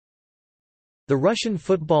The Russian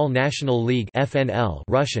Football National League (FNL)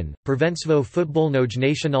 Russian, Prvenstvo futbolnoj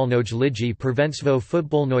nacionalnoj ligi Prvenstvo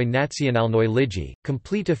futbolnoj nacionalnoj ligi,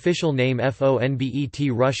 complete official name FONBET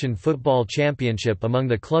Russian Football Championship among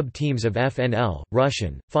the club teams of FNL,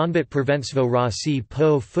 Russian, Fonbet Prvenstvo Rossi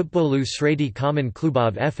po futbolu sredi Common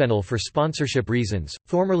Klubov FNL for sponsorship reasons,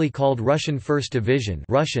 formerly called Russian First Division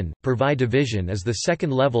Russian, Prvy Division is the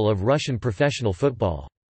second level of Russian professional football.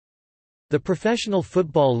 The Professional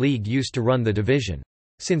Football League used to run the division.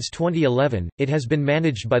 Since 2011, it has been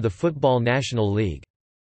managed by the Football National League.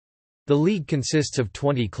 The league consists of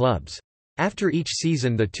 20 clubs. After each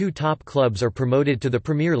season the two top clubs are promoted to the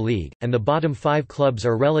Premier League, and the bottom 5 clubs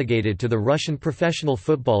are relegated to the Russian Professional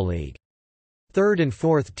Football League. Third and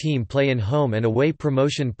fourth team play in home and away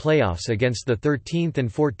promotion playoffs against the 13th and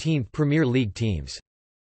 14th Premier League teams.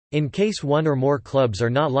 In case one or more clubs are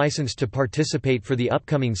not licensed to participate for the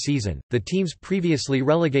upcoming season, the teams previously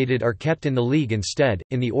relegated are kept in the league instead,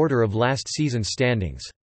 in the order of last season's standings.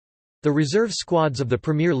 The reserve squads of the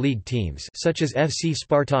Premier League teams such as FC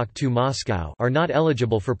Spartak II Moscow are not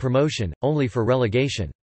eligible for promotion, only for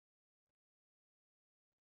relegation.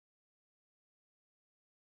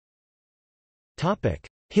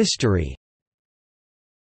 History.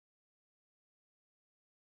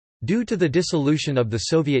 Due to the dissolution of the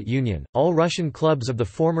Soviet Union, all Russian clubs of the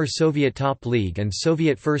former Soviet Top League and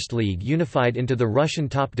Soviet First League unified into the Russian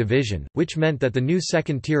Top Division, which meant that the new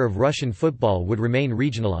second tier of Russian football would remain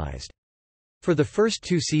regionalized. For the first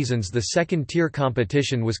 2 seasons the second-tier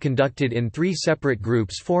competition was conducted in 3 separate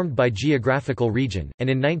groups formed by geographical region,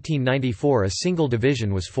 and in 1994 a single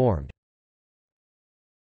division was formed.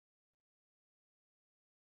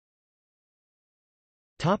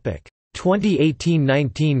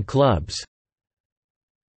 2018-19 clubs.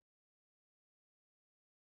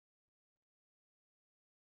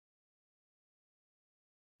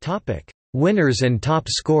 Winners and top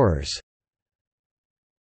scorers.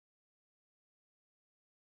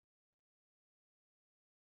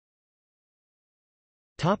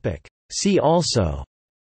 See also: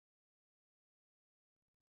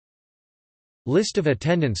 List of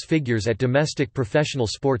attendance figures at domestic professional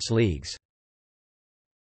sports leagues.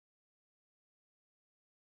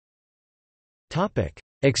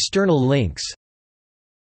 External links.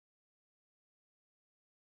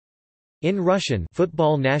 In Russian,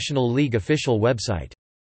 Football National League official website.